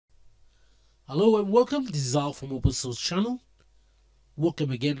Hello and welcome. This is Al from Open Source Channel.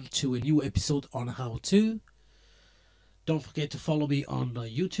 Welcome again to a new episode on how to. Don't forget to follow me on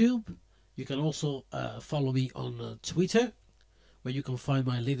YouTube. You can also follow me on Twitter, where you can find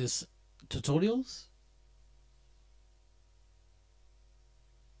my latest tutorials.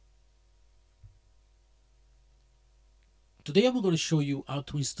 Today I'm going to show you how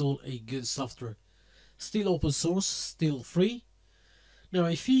to install a good software. Still open source, still free. Now,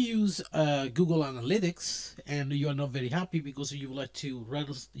 if you use Google Analytics and you are not very happy because you would like to run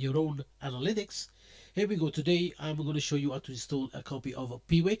your own analytics, here we go. Today, I'm going to show you how to install a copy of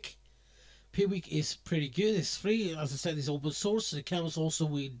Piwik. Piwik is pretty good. It's free. As I said, it's open source. It comes also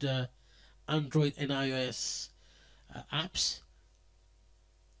with Android and iOS apps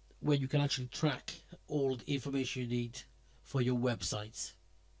where you can actually track all the information you need for your websites.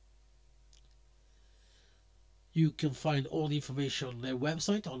 You can find all the information on their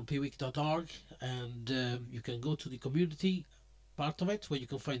website on piwik.org, and you can go to the community part of it where you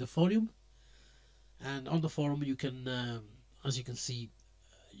can find the forum. And on the forum, you can, as you can see,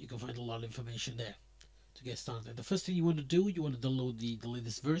 you can find a lot of information there to get started. The first thing you want to do, you want to download the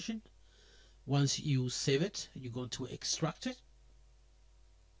latest version. Once you save it, you're going to extract it.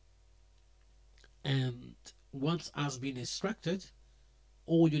 And once it has been extracted,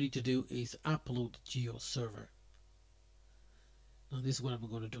 all you need to do is upload to your server. Now this is what I'm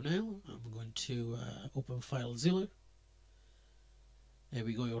going to do now. I'm going to open FileZilla. There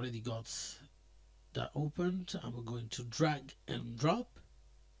we go, I already got that opened. I'm going to drag and drop.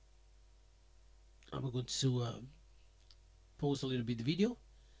 I'm going to pause a little bit the video,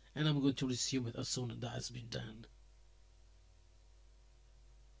 and I'm going to resume it as soon as that has been done.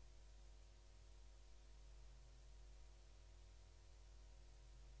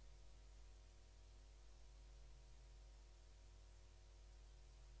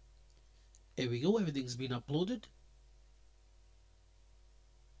 Here we go, everything's been uploaded.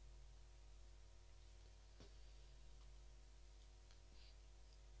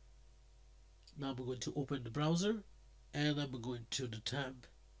 Now I'm going to open the browser, and I'm going to the tab,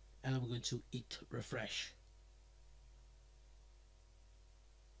 and I'm going to hit refresh.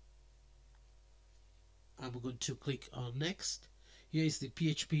 I'm going to click on next. Here is the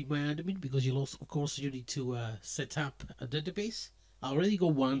PHP MyAdmin, because you'll also, of course, you need to set up a database. I already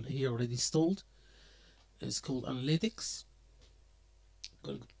got one here already installed. It's called Analytics. I'm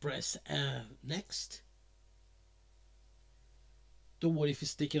going to press next. Don't worry if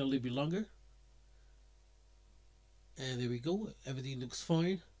it's taking a little bit longer. And there we go. Everything looks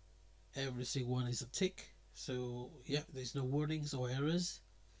fine. Every single one is a tick. So yeah, there's no warnings or errors.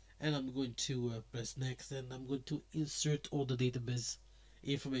 And I'm going to press next, and I'm going to insert all the database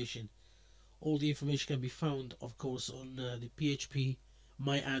information. All the information can be found, of course, on the PHP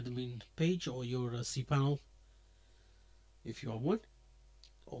MyAdmin page or your cPanel, if you have one,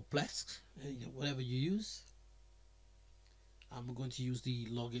 or Plesk, whatever you use. I'm going to use the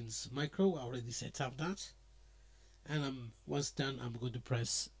logins micro. I already set up that, and once done, I'm going to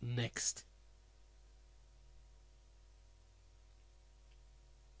press next.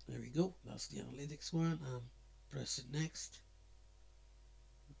 There we go. That's the analytics one. Press it next.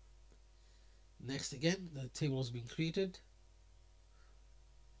 Next again, the table has been created.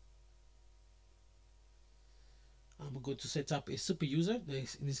 I'm going to set up a super user. In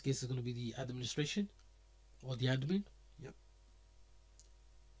this case, it's going to be the administration or the admin. Yep.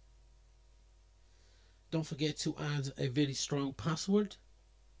 Don't forget to add a very strong password.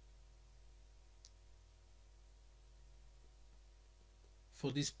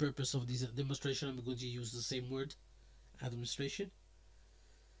 For this purpose of this demonstration, I'm going to use the same word, administration.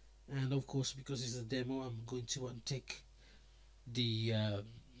 And of course, because it's a demo, I'm going to untick the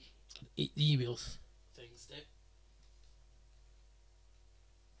emails things there.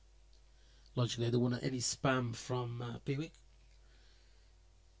 Logically, I don't want any spam from Piwik.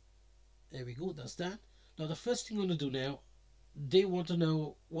 There we go, that's that. Now the first thing I'm going to do now, they want to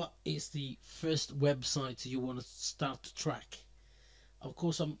know what is the first website you want to start to track. Of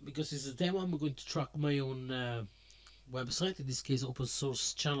course, because it's a demo, I'm going to track my own website. In this case,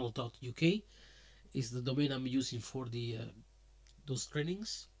 opensourcechannel.uk is the domain I'm using for the those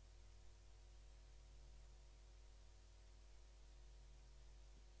trainings.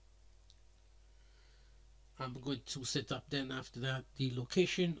 I'm going to set up then after that the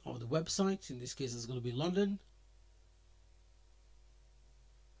location of the website. In this case, it's going to be London.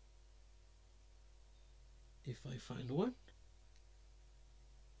 If I find one.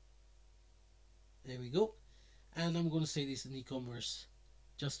 There we go. And I'm going to say this in e-commerce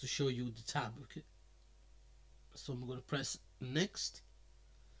just to show you the tab. Okay. So I'm going to press next.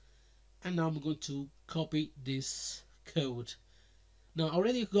 And now I'm going to copy this code. Now I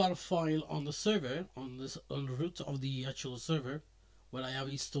already got a file on the server, on the root of the actual server, where I have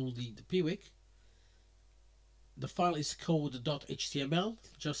installed the Piwik. The file is code.html,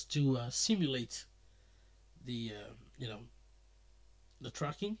 just to simulate the the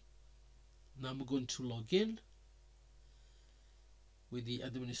tracking. Now I'm going to log in with the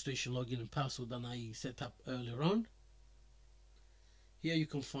administration login and password that I set up earlier on. Here you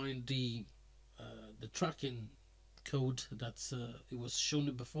can find the tracking code that it was shown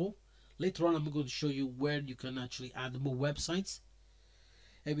before. Later on I'm going to show you where you can actually add more websites.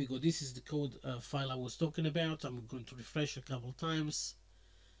 Here we go. This is the code file I was talking about. I'm going to refresh a couple of times.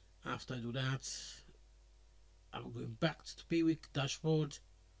 After I do that, I'm going back to the Piwik dashboard.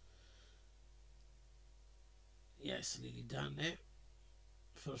 Yes, nearly done there.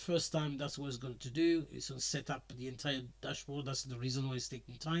 For the first time, that's what it's going to do. It's going to set up the entire dashboard. That's the reason why it's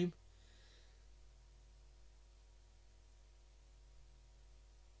taking time.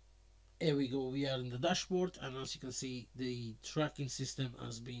 Here we go. We are in the dashboard, and as you can see, the tracking system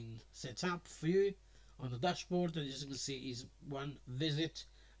has been set up for you on the dashboard. And as you can see, is one visit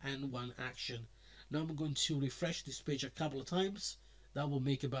and one action. Now I'm going to refresh this page a couple of times. That will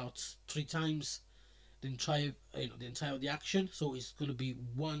make about 3 times the entire the action. So it's going to be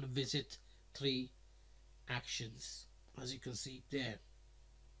 1 visit, 3 actions, as you can see there.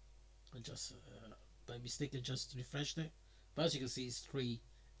 I just by mistake I just refreshed it, but as you can see, it's 3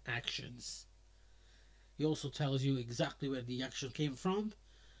 actions. He also tells you exactly where the action came from.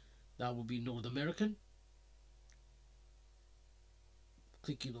 That will be North American.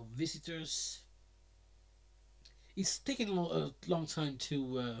 Clicking on visitors. It's taking a long time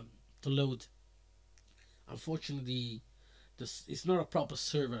to load. Unfortunately, it's not a proper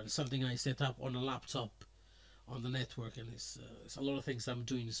server. It's something I set up on a laptop on the network, and it's a lot of things I'm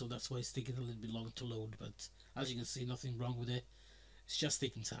doing, so that's why it's taking a little bit long to load. But as you can see, nothing wrong with it. It's just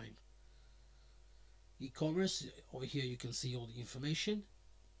taking time. E-commerce, over here you can see all the information.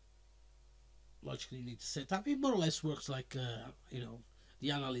 Logically, you need to set up. It more or less works like the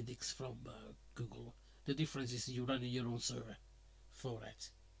analytics from Google. The difference is you run your own server for it.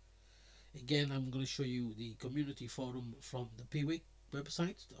 Again, I'm going to show you the community forum from the Piwik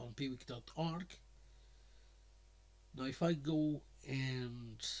website on piwik.org. Now if I go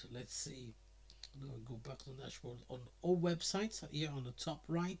and let's see, now I go back to the dashboard on all websites here on the top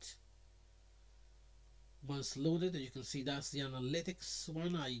right. Once loaded, you can see that's the analytics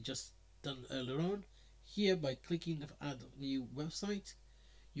one I just done earlier on. Here, by clicking add new website,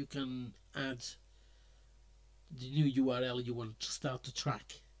 you can add the new URL you want to start to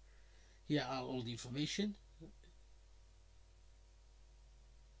track. Here are all the information.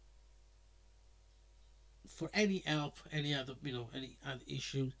 For any help, any other any other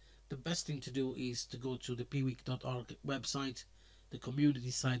issue, the best thing to do is to go to the piwik.org website, the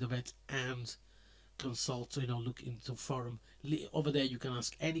community side of it, and consult, look into forum. Over there you can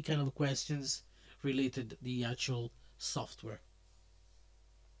ask any kind of questions related to the actual software.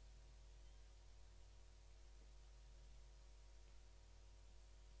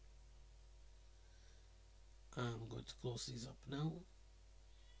 I'm going to close these up now.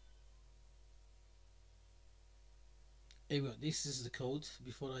 Anyway, this is the code.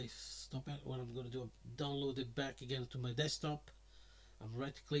 Before I stop it, what I'm going to do, download it back again to my desktop. I'm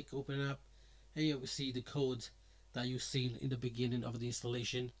right click, open up. Here we see the code that you've seen in the beginning of the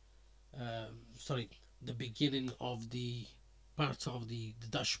installation. Sorry, the beginning of the part of the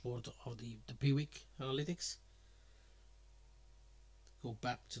dashboard of the Piwik Analytics. Go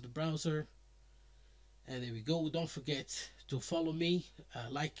back to the browser, and there we go. Don't forget to follow me.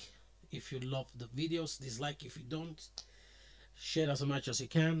 Like if you love the videos, dislike if you don't. Share as much as you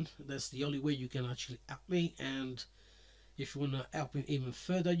can. That's the only way you can actually help me. And if you want to help me even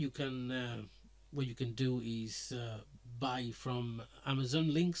further, you can what you can do is buy from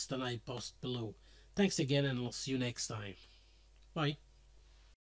Amazon, links that I post below. Thanks again, and I'll see you next time. Bye.